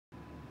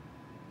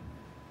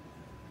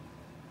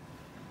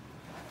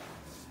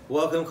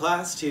Welcome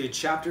class to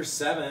chapter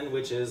 7,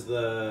 which is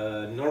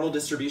the normal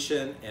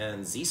distribution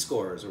and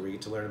z-scores, where we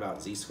get to learn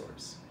about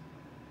z-scores.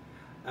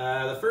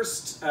 The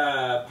first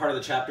part of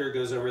the chapter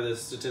goes over the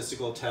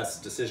statistical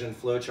test decision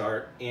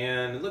flowchart,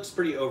 and it looks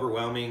pretty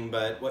overwhelming,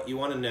 but what you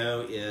want to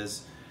know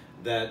is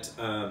that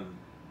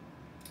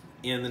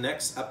in the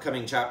next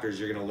upcoming chapters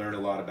you're going to learn a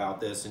lot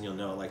about this, and you'll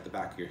know it like the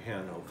back of your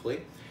hand,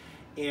 hopefully.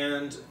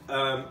 And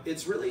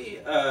it's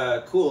really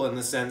cool in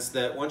the sense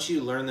that once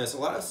you learn this, a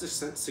lot of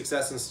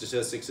success in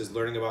statistics is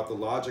learning about the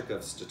logic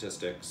of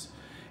statistics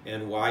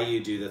and why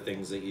you do the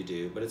things that you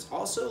do. But it's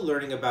also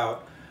learning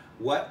about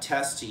what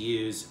test to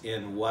use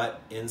in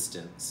what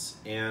instance.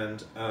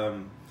 And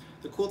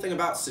the cool thing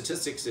about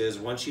statistics is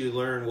once you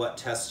learn what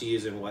test to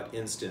use in what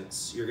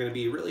instance, you're going to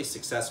be really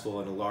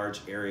successful in a large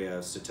area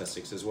of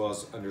statistics, as well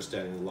as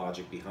understanding the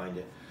logic behind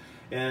it.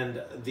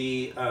 And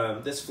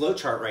this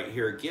flowchart right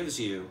here gives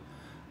you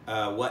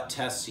what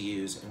tests to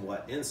use in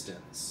what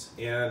instance.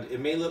 And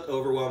it may look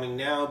overwhelming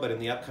now, but in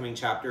the upcoming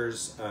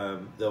chapters,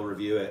 they'll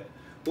review it.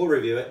 We'll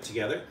review it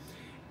together.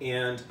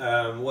 And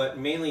what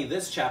mainly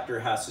this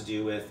chapter has to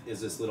do with is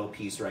this little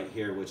piece right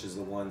here, which is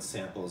the one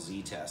sample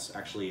z-test.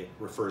 Actually, it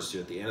refers to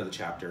it at the end of the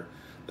chapter,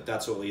 but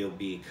that's what we'll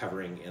be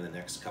covering in the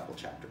next couple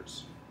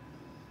chapters.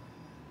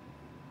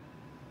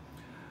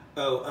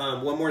 Oh,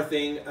 one more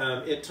thing.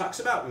 It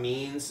talks about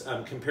means,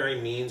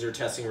 comparing means or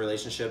testing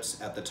relationships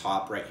at the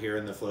top right here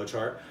in the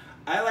flowchart.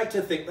 I like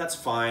to think that's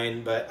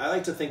fine, but I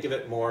like to think of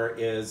it more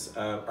as,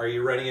 are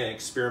you running an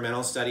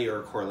experimental study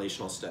or a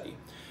correlational study?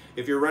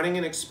 If you're running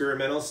an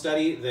experimental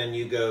study, then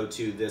you go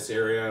to this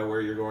area where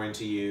you're going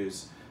to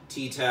use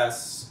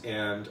t-tests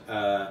and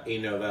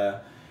ANOVA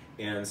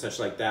and such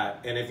like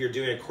that. And if you're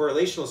doing a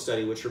correlational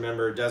study, which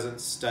remember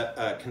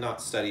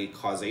cannot study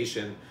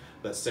causation,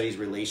 but studies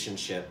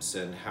relationships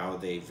and how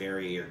they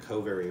vary or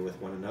co-vary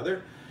with one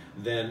another,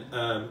 then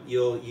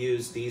you'll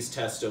use these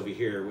tests over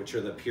here, which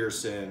are the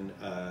Pearson,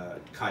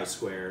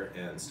 chi-square,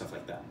 and stuff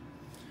like that.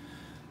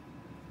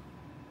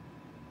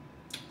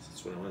 So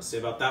that's what I want to say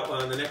about that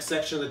one. The next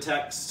section of the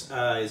text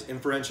is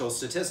inferential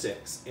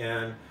statistics,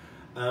 and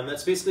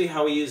that's basically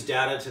how we use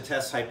data to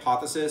test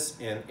hypothesis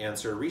and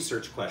answer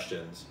research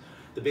questions.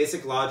 The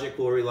basic logic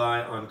will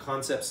rely on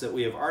concepts that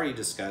we have already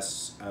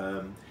discussed,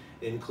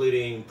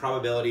 including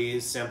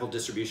probabilities, sample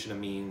distribution of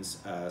means,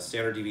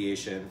 standard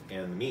deviation,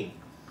 and the mean.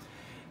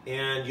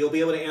 And you'll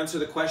be able to answer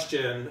the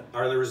question,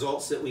 are the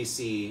results that we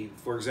see,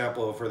 for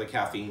example, for the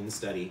caffeine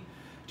study,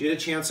 due to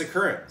chance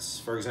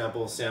occurrence, for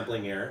example,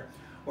 sampling error,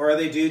 or are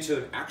they due to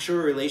an actual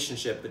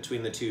relationship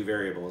between the two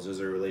variables? Is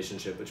there a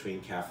relationship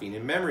between caffeine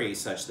and memory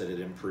such that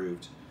it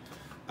improved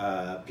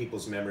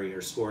people's memory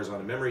or scores on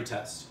a memory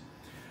test?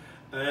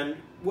 And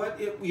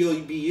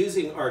you'll be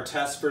using our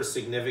test for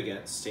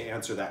significance to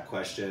answer that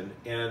question.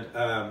 And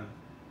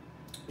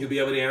you'll be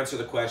able to answer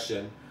the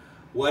question,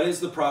 what is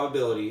the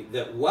probability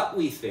that what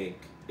we think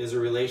is a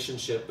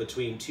relationship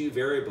between two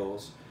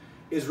variables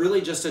is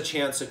really just a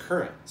chance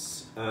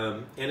occurrence?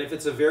 And if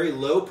it's a very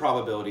low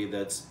probability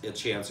that's a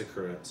chance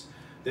occurrence,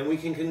 then we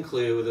can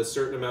conclude with a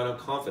certain amount of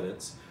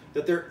confidence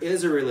that there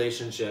is a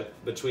relationship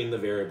between the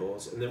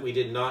variables and that we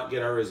did not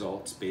get our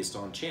results based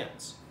on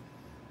chance.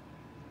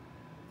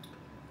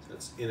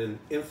 That's in an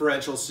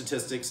inferential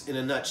statistics in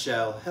a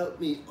nutshell. Help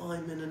me,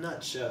 I'm in a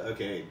nutshell.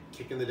 Okay,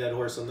 kicking the dead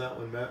horse on that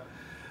one, Matt.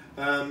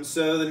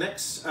 So the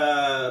next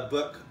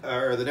book,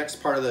 or the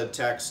next part of the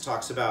text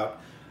talks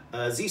about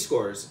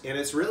z-scores, and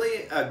it's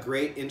really a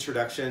great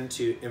introduction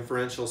to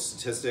inferential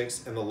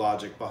statistics and the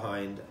logic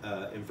behind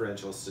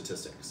inferential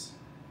statistics.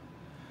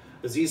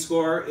 The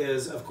z-score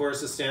is, of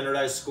course, a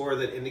standardized score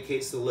that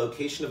indicates the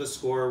location of a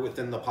score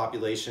within the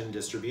population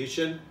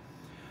distribution.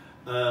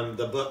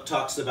 The book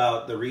talks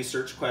about the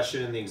research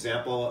question and the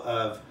example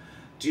of,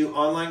 do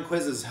online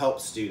quizzes help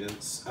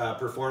students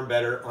perform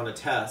better on a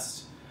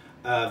test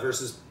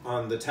versus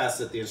on the test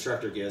that the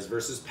instructor gives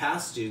versus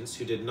past students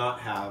who did not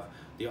have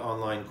the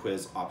online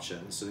quiz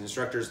option. So the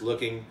instructor is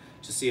looking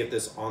to see if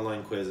this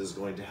online quiz is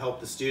going to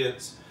help the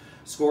students.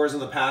 Scores in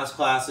the past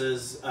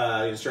classes,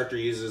 the instructor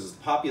uses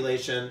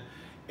population,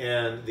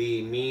 and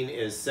the mean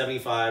is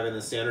 75 and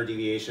the standard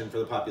deviation for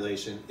the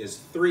population is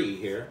 3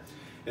 here.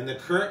 And the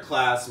current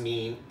class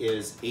mean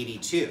is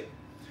 82.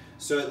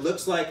 So it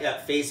looks like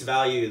at face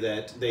value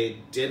that they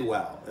did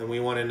well. And we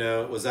want to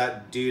know, was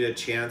that due to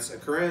chance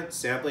occurrence,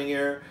 sampling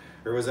error,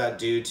 or was that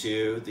due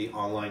to the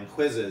online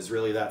quizzes?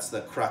 Really, that's the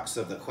crux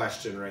of the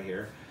question right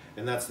here.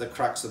 And that's the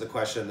crux of the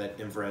question that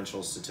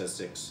inferential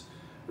statistics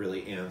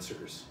really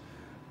answers,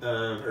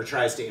 or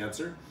tries to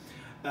answer.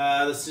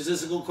 The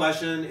statistical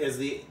question is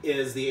the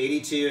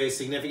 82 a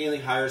significantly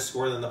higher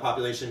score than the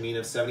population mean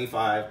of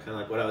 75, kind of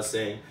like what I was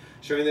saying,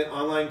 showing that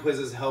online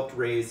quizzes helped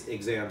raise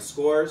exam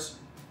scores,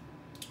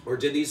 or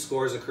did these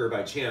scores occur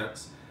by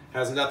chance?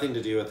 Has nothing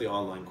to do with the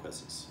online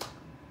quizzes.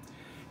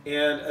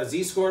 And a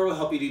z-score will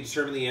help you to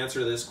determine the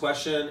answer to this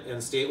question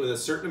and state with a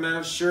certain amount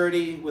of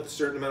surety, with a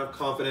certain amount of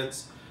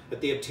confidence,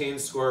 that the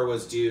obtained score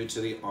was due to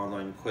the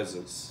online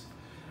quizzes.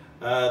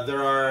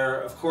 There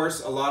are, of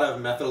course, a lot of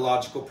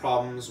methodological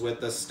problems with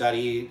the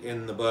study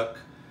in the book.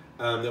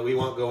 that we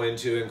won't go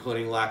into,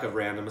 including lack of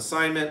random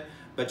assignment,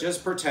 but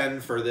just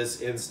pretend for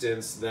this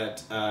instance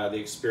that the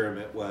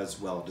experiment was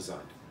well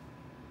designed.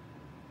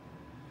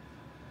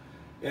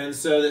 And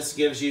so this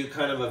gives you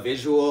kind of a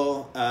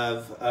visual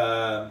of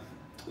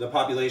the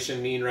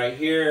population mean right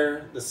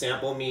here, the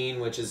sample mean,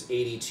 which is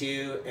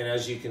 82, and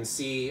as you can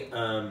see,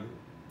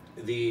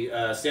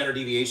 the standard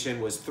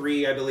deviation was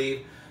 3, I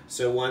believe.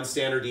 So one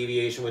standard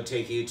deviation would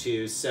take you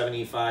to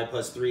 75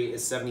 plus 3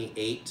 is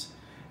 78,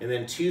 and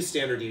then 2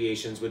 standard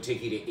deviations would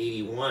take you to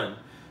 81.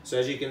 So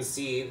as you can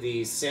see,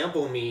 the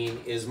sample mean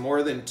is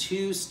more than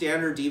 2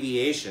 standard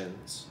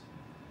deviations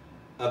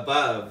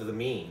above the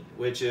mean,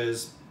 which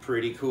is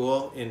pretty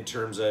cool in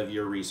terms of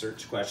your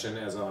research question,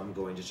 as I'm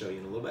going to show you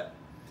in a little bit.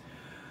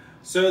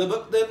 So the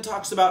book then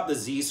talks about the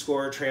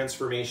z-score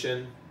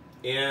transformation,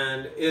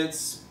 and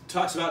it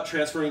talks about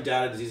transforming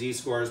data to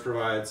z-scores,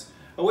 provides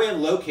a way of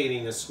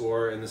locating a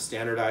score in the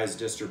standardized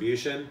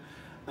distribution,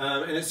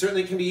 and it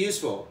certainly can be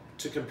useful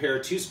to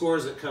compare 2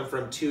 scores that come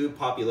from 2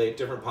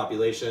 different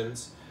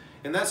populations,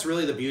 and that's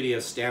really the beauty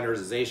of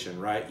standardization,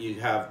 right?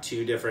 You have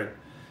 2 different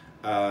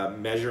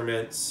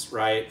measurements,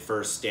 right,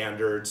 for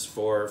standards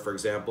for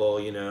example,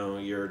 you know,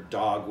 your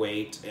dog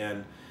weight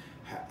and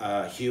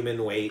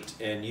human weight,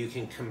 and you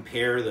can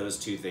compare those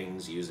 2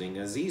 things using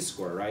a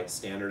z-score, right,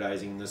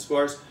 standardizing the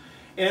scores.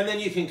 And then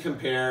you can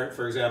compare,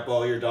 for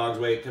example, your dog's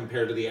weight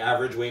compared to the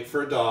average weight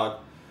for a dog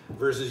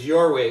versus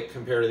your weight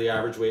compared to the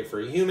average weight for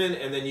a human,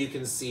 and then you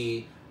can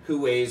see who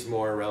weighs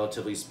more,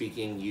 relatively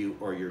speaking, you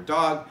or your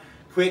dog.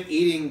 Quit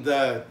eating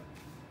the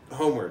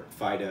homework,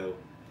 Fido,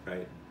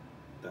 right?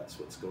 That's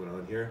what's going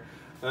on here.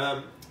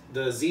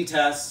 The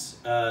z-tests,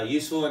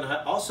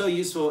 also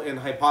useful in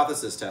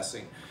hypothesis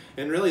testing.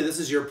 And really, this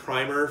is your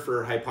primer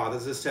for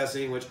hypothesis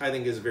testing, which I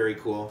think is very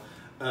cool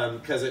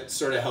because it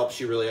sort of helps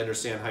you really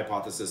understand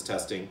hypothesis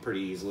testing pretty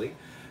easily.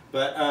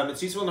 But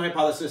it's useful in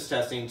hypothesis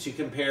testing to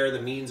compare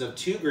the means of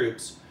 2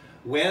 groups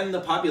when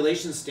the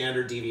population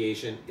standard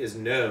deviation is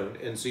known.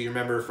 And so you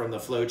remember from the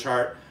flow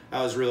chart,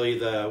 that was really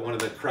one of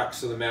the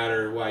crux of the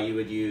matter, why you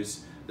would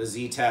use the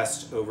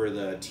z-test over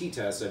the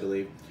t-test, I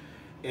believe.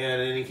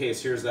 And in any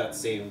case, here's that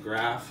same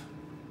graph.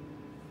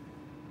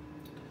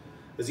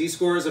 The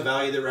z-score is a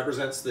value that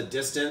represents the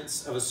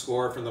distance of a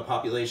score from the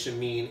population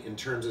mean in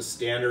terms of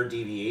standard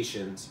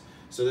deviations.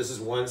 So this is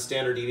 1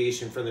 standard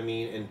deviation from the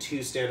mean and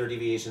 2 standard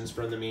deviations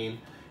from the mean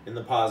in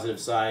the positive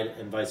side,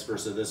 and vice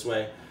versa this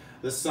way.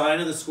 The sign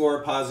of the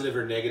score, positive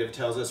or negative,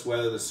 tells us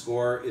whether the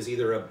score is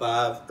either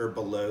above or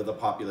below the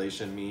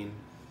population mean.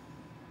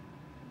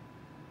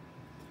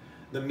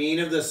 The mean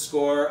of the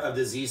score of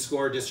the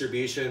z-score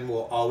distribution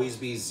will always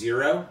be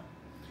 0.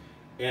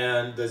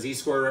 And the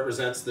z-score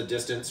represents the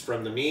distance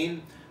from the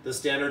mean. The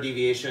standard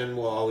deviation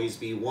will always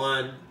be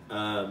 1.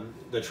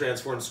 The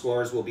transformed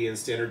scores will be in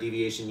standard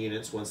deviation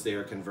units once they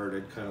are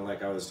converted, kind of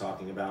like I was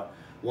talking about.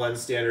 1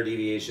 standard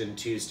deviation,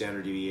 2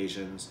 standard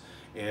deviations.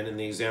 And in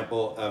the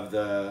example of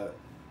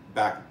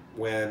back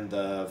when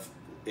the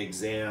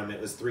exam, it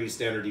was 3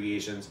 standard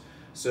deviations.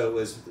 So it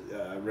was,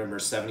 remember,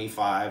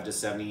 75 to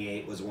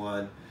 78 was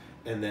 1.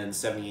 And then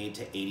 78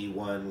 to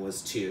 81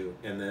 was 2.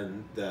 And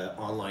then the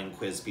online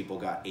quiz people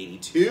got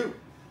 82.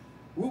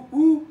 Woo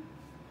woo.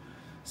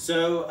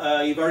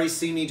 So you've already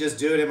seen me just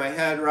do it in my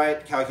head,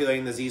 right?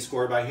 Calculating the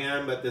z-score by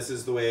hand, but this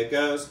is the way it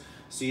goes.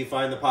 So you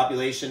find the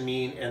population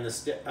mean and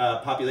the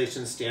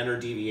population standard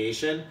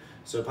deviation.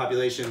 So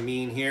population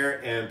mean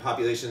here and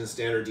population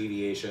standard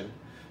deviation.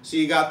 So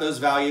you got those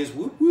values,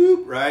 whoop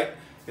whoop, right?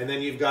 And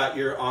then you've got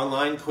your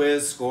online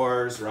quiz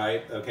scores,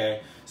 right?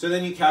 Okay. So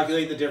then you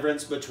calculate the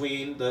difference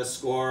between the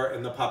score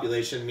and the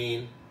population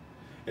mean,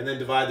 and then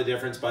divide the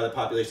difference by the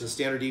population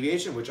standard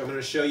deviation, which I'm going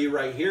to show you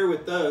right here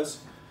with those.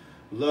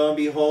 Lo and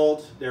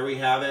behold, there we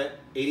have it.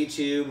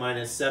 82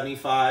 minus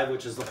 75,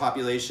 which is the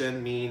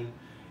population mean,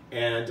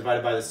 and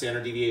divided by the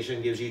standard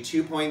deviation gives you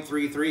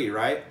 2.33,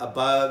 right?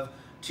 Above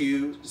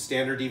 2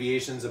 standard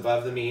deviations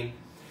above the mean.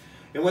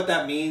 And what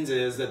that means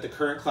is that the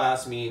current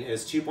class mean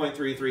is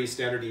 2.33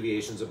 standard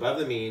deviations above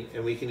the mean,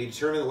 and we can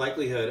determine the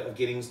likelihood of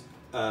getting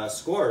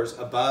scores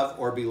above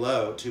or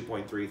below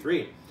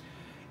 2.33.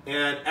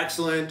 And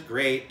excellent,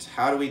 great.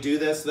 How do we do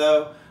this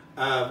though?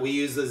 We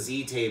use the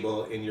Z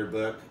table in your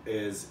book,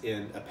 is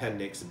in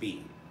Appendix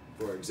B,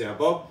 for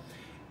example.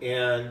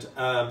 And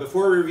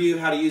before we review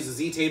how to use the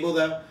Z table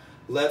though,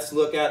 let's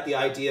look at the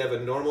idea of a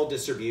normal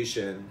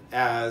distribution,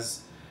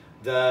 as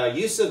the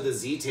use of the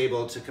Z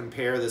table to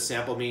compare the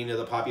sample mean to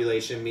the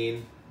population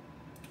mean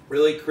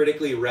really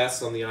critically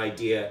rests on the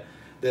idea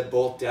that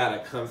both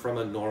data come from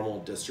a normal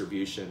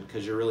distribution,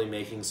 because you're really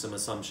making some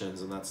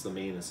assumptions, and that's the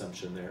main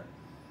assumption there.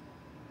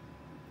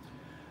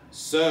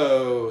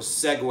 So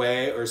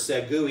segue or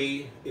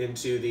segue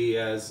into the,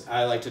 as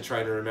I like to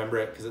try to remember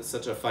it because it's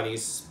such a funny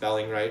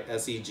spelling, right?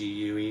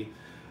 S-E-G-U-E.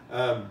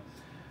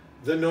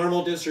 The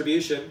normal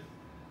distribution.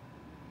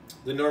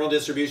 The normal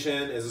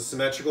distribution is a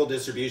symmetrical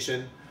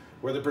distribution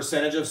where the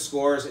percentage of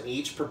scores in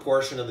each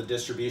proportion of the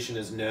distribution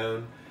is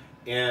known.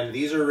 And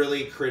these are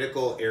really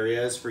critical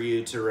areas for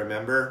you to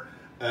remember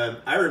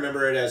I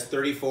remember it as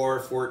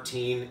 34,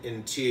 14,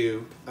 and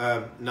 2,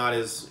 not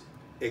as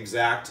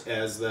exact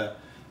as the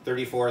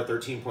 34,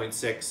 13.6,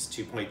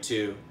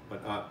 2.2,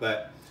 whatnot,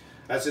 but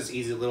that's just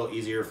easy, a little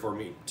easier for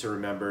me to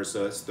remember.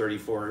 So it's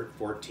 34,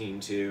 14,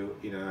 2,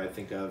 you know, I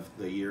think of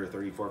the year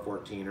 34,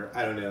 14, or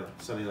I don't know,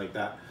 something like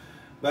that.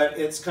 But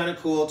it's kind of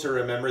cool to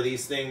remember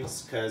these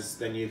things, because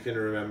then you can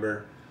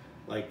remember,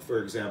 like,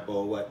 for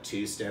example, what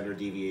 2 standard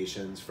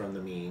deviations from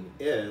the mean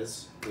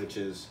is, which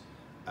is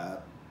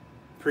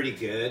pretty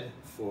good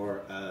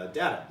for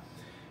data.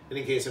 And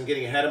in case I'm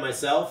getting ahead of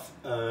myself,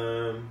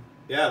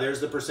 yeah, there's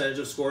the percentage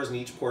of scores in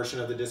each portion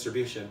of the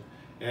distribution,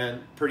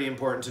 and pretty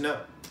important to know.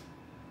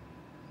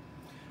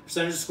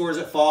 Percentage of scores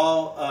that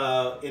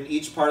fall in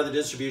each part of the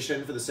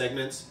distribution for the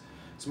segments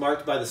is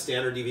marked by the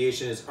standard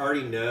deviation is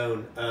already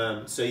known.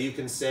 So you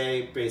can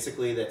say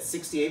basically that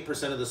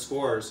 68% of the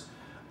scores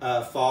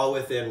fall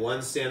within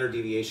 1 standard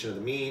deviation of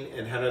the mean.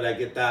 And how did I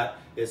get that?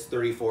 It's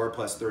 34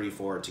 plus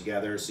 34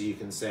 together. So you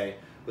can say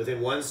within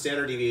 1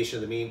 standard deviation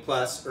of the mean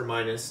plus or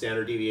minus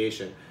standard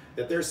deviation,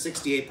 that there's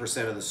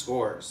 68% of the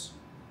scores.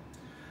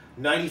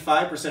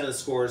 95% of the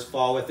scores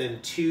fall within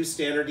 2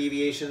 standard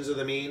deviations of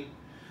the mean.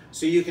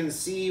 So you can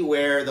see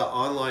where the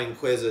online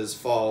quizzes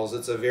falls.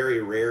 It's a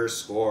very rare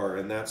score,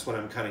 and that's what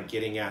I'm kind of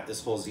getting at,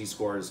 this whole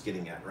z-score is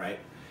getting at, right?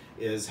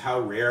 Is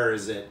how rare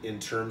is it in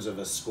terms of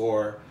a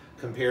score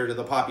compared to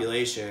the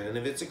population. And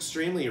if it's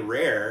extremely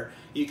rare,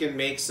 you can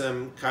make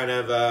some kind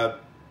of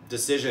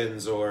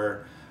decisions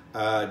or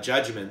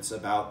judgments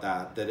about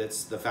that, that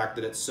it's the fact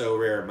that it's so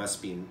rare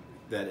must be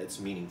that it's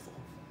meaningful.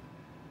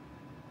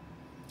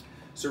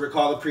 So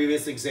recall the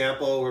previous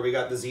example where we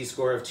got the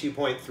z-score of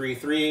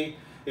 2.33.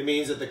 It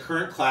means that the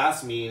current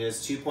class mean is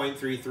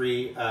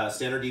 2.33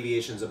 standard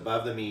deviations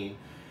above the mean,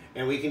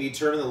 and we can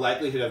determine the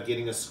likelihood of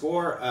getting a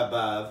score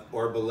above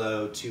or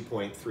below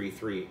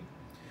 2.33,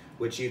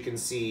 which you can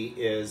see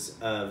is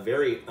a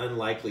very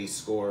unlikely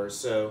score.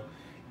 So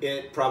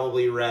it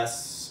probably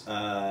rests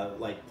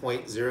like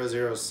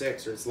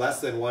 0.006, or it's less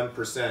than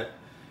 1%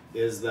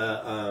 is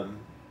the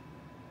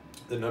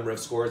number of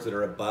scores that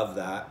are above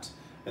that.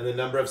 And the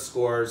number of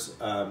scores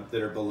that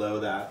are below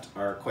that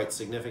are quite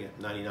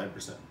significant,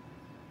 99%.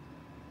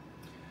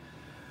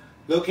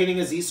 Locating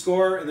a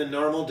z-score in the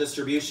normal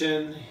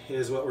distribution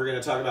is what we're going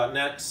to talk about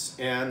next.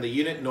 And the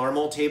unit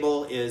normal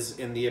table is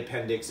in the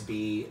Appendix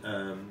B.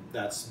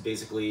 That's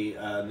basically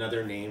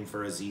another name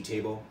for a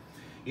z-table.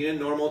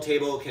 Unit normal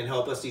table can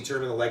help us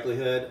determine the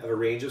likelihood of a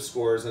range of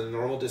scores in a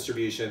normal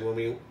distribution when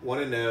we want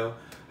to know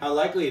how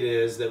likely it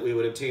is that we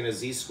would obtain a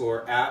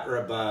z-score at or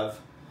above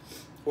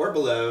or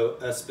below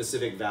a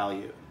specific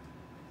value.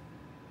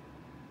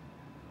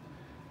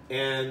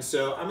 And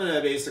so I'm going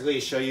to basically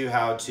show you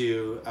how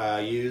to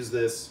use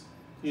this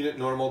unit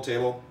normal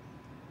table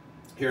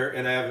here.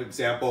 And I have an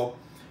example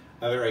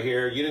of it right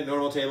here. Unit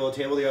normal table, a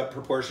table of the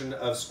proportion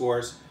of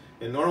scores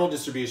in normal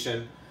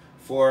distribution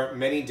for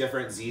many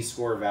different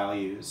z-score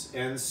values.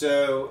 And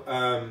so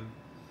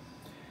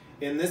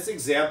in this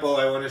example,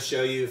 I want to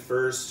show you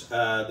first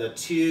the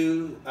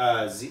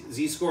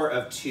z-score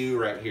of 2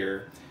 right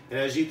here. And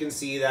as you can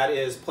see, that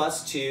is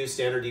plus 2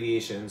 standard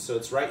deviations, so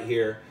it's right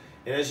here.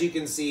 And as you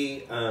can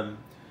see,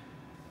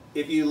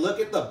 if you look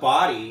at the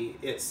body,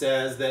 it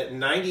says that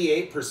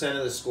 98%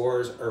 of the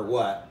scores are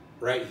what?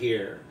 Right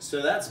here.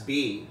 So that's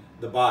B,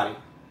 the body.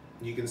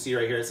 You can see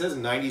right here, it says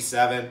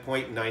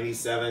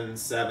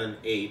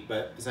 97.9778,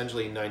 but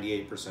essentially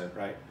 98%,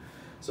 right?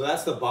 So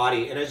that's the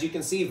body. And as you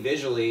can see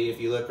visually, if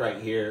you look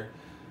right here,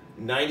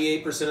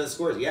 98% of the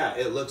scores, yeah,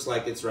 it looks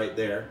like it's right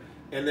there.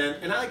 And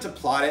I like to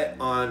plot it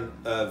on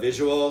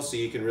visual so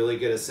you can really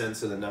get a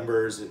sense of the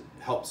numbers. It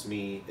helps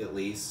me at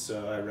least,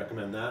 so I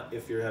recommend that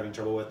if you're having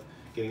trouble with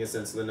getting a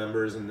sense of the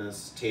numbers in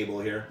this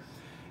table here.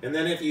 And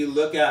then if you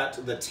look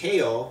at the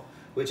tail,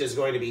 which is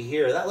going to be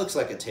here, that looks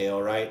like a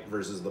tail, right,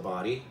 versus the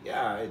body.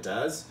 Yeah, it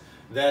does.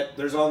 That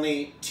there's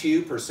only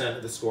 2%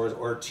 of the scores,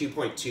 or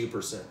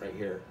 2.2% right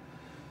here.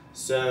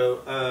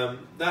 So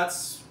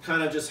that's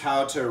kind of just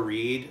how to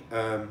read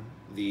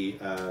the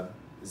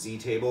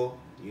z-table,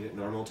 unit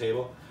normal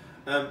table.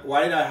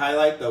 Why did I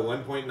highlight the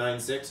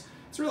 1.96?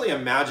 It's really a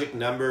magic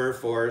number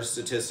for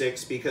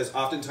statistics because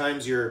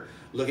oftentimes you're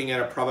looking at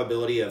a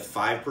probability of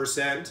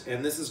 5%,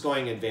 and this is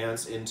going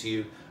advanced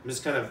into, I'm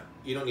just kind of,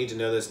 you don't need to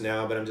know this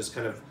now, but I'm just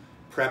kind of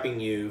prepping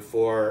you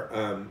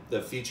for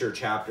the future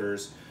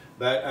chapters.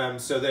 But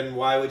so then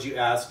why would you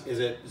ask, is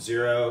it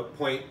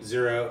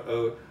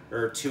 0.00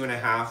 or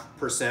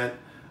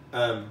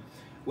 2.5%?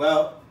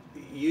 Well,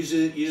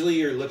 usually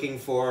you're looking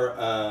for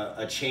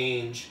a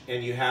change,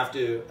 and you have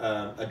to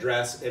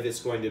address if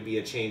it's going to be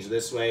a change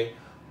this way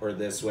or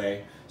this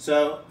way.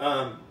 So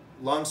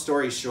long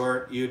story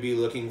short, you'd be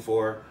looking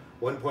for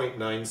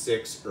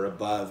 1.96 or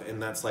above,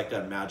 and that's like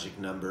a magic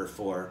number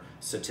for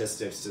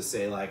statistics to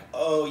say like,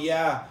 oh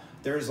yeah,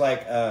 there's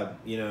like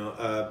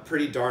a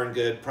pretty darn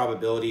good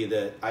probability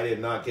that I did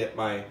not get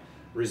my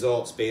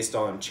results based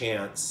on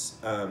chance,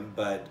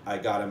 but I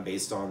got them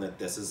based on that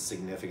this is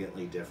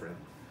significantly different.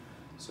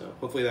 So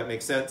hopefully that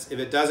makes sense. If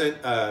it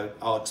doesn't,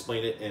 I'll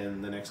explain it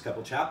in the next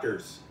couple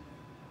chapters.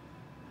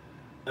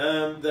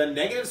 The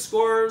negative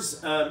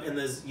scores in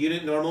the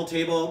unit normal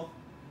table,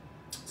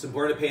 it's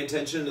important to pay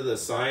attention to the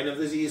sign of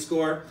the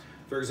z-score.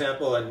 For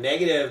example, a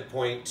negative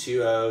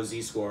 0.20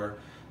 z-score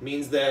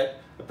means that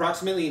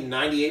approximately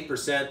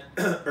 98%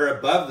 are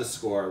above the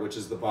score, which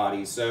is the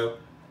body. So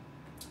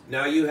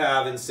now you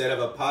have, instead of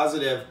a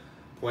positive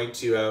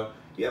 0.20,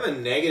 you have a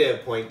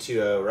negative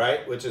 0.20,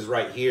 right? Which is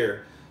right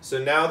here. So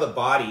now the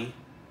body,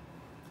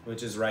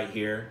 which is right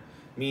here,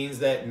 means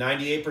that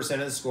 98% of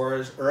the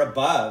scores are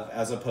above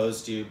as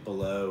opposed to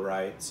below,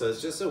 right? So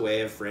it's just a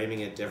way of framing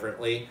it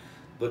differently.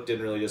 The book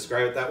didn't really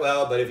describe it that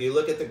well, but if you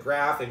look at the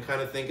graph and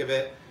kind of think of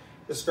it,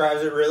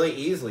 describes it really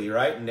easily,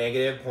 right?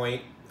 Negative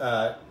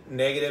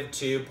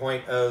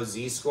 2.0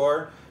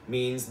 z-score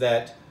means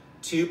that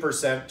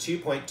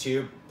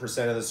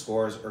 2.2% of the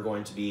scores are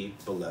going to be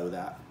below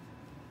that.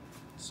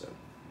 So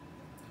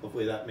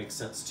hopefully that makes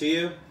sense to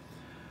you.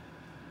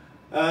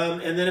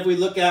 And then if we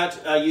look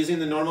at using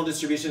the normal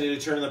distribution to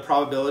determine the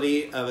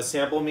probability of a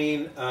sample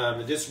mean,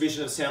 the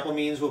distribution of sample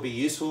means will be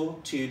useful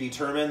to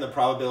determine the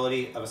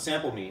probability of a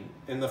sample mean.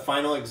 In the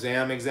final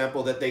exam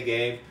example that they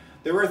gave,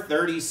 there were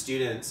 30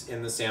 students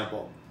in the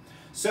sample.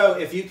 So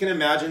if you can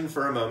imagine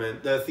for a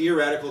moment the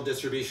theoretical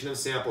distribution of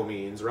sample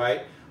means,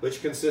 right,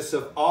 which consists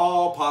of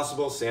all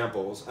possible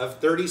samples of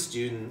 30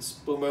 students,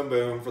 boom, boom,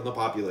 boom, from the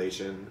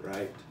population,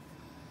 right?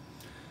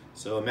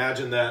 So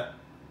imagine that.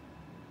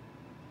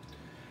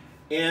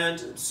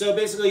 And so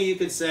basically you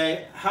could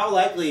say, how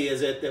likely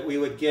is it that we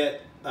would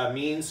get a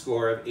mean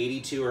score of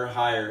 82 or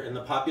higher in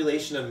the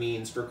population of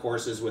means for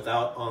courses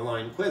without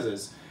online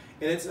quizzes?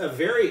 And it's a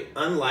very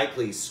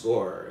unlikely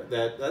score.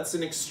 That's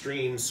an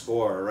extreme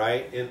score,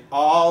 right? In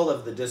all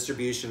of the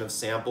distribution of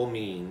sample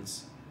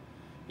means,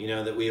 you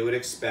know, that we would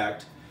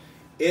expect,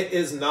 it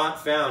is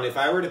not found. If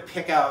I were to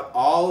pick out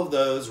all of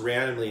those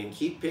randomly and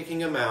keep picking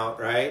them out,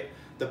 right,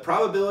 the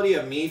probability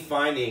of me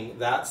finding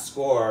that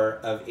score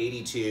of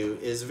 82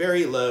 is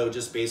very low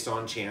just based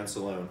on chance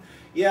alone.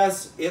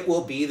 Yes, it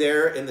will be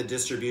there in the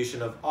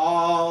distribution of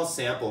all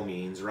sample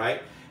means,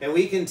 right? And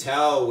we can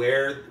tell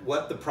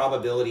what the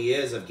probability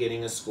is of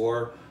getting a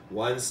score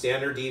 1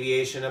 standard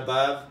deviation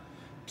above,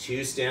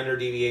 2 standard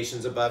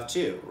deviations above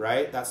 2,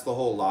 right? That's the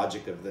whole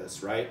logic of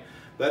this, right?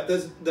 But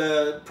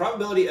the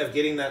probability of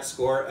getting that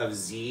score of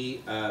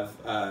z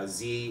of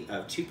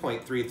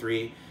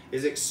 2.33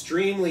 is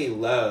extremely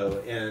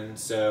low, and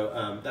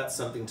so that's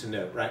something to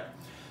note, right?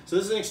 So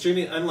this is an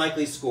extremely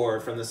unlikely score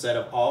from the set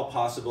of all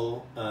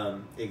possible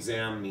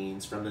exam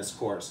means from this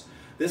course.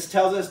 This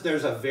tells us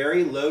there's a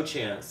very low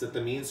chance that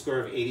the mean score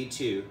of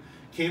 82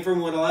 came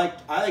from what I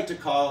like to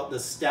call the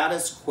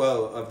status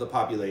quo of the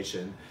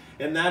population,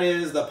 and that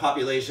is the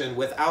population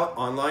without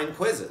online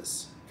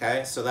quizzes,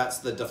 okay? So that's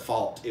the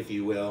default, if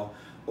you will,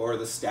 or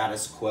the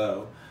status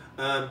quo.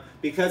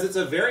 Because it's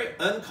a very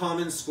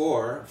uncommon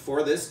score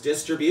for this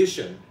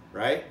distribution,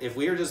 right? If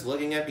we are just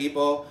looking at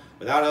people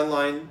without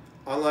online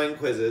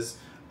quizzes,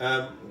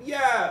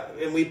 yeah,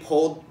 and we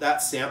pulled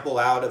that sample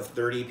out of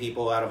 30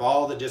 people out of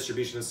all the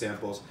distribution of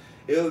samples,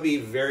 it would be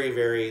very,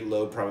 very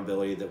low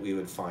probability that we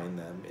would find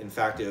them. In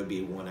fact, it would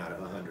be 1 out of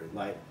 100,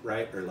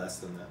 right, or less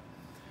than that.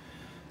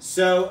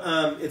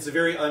 So it's a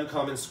very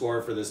uncommon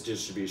score for this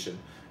distribution.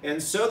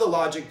 And so the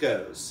logic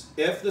goes,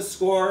 if the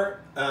score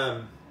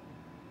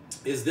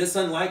is this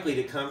unlikely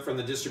to come from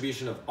the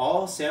distribution of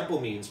all sample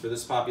means for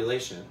this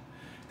population,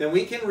 then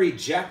we can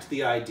reject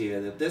the idea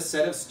that this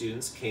set of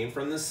students came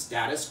from the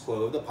status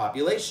quo of the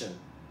population,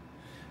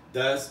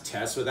 thus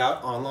tests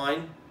without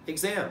online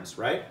exams,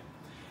 right?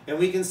 And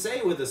we can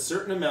say with a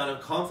certain amount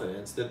of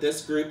confidence that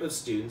this group of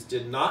students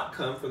did not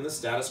come from the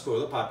status quo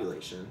of the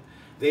population.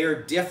 They are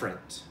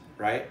different,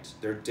 right?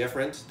 They're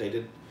different.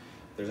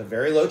 There's a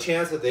very low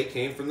chance that they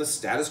came from the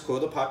status quo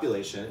of the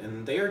population,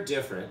 and they are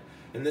different.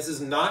 And this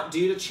is not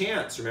due to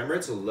chance. Remember,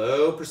 it's a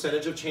low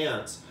percentage of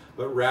chance,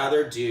 but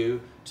rather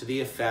due to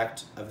the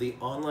effect of the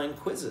online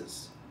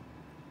quizzes.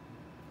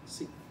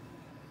 See?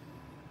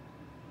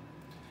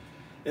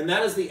 And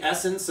that is the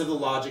essence of the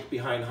logic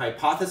behind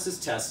hypothesis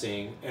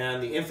testing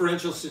and the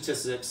inferential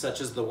statistics such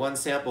as the one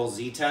sample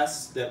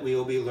z-tests that we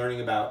will be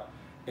learning about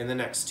in the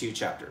next 2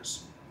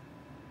 chapters.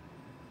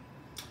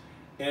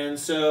 And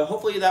so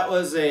hopefully that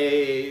was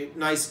a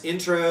nice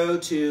intro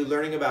to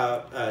learning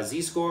about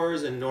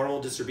z-scores and normal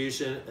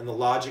distribution and the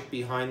logic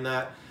behind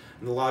that,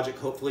 and the logic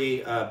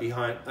hopefully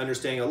behind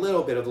understanding a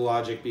little bit of the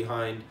logic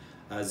behind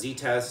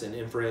z-tests and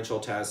inferential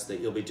tests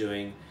that you'll be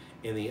doing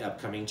in the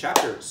upcoming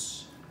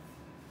chapters.